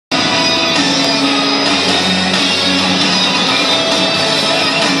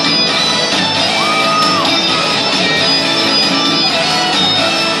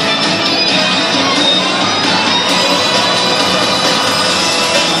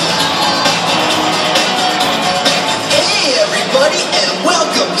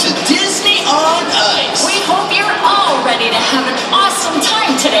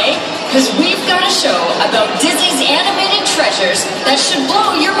animated treasures that should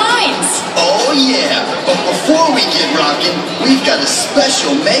blow your minds. Oh yeah, but before we get rocking, we've got a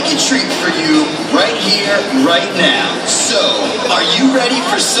special mega treat for you right here, right now. So, are you ready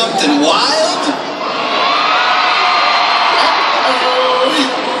for something wild?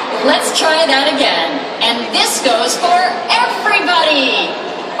 Uh-oh. Let's try that again. And this goes for everybody.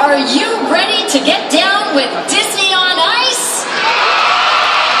 Are you ready to get down with Disney on Ice?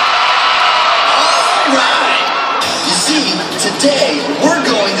 All right. You see, today we're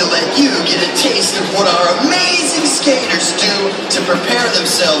going to let you get a taste of what our amazing skaters do to prepare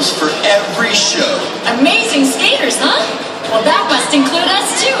themselves for every show. Amazing skaters, huh? Well, that must include us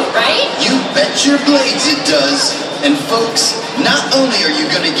too, right? You bet your blades it does. And folks, not only are you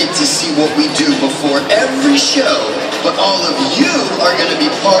going to get to see what we do before every show, but all of you are going to be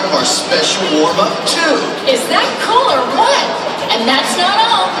part of our special warm-up too. Is that cool or what? And that's not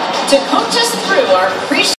all. To coach us through our pre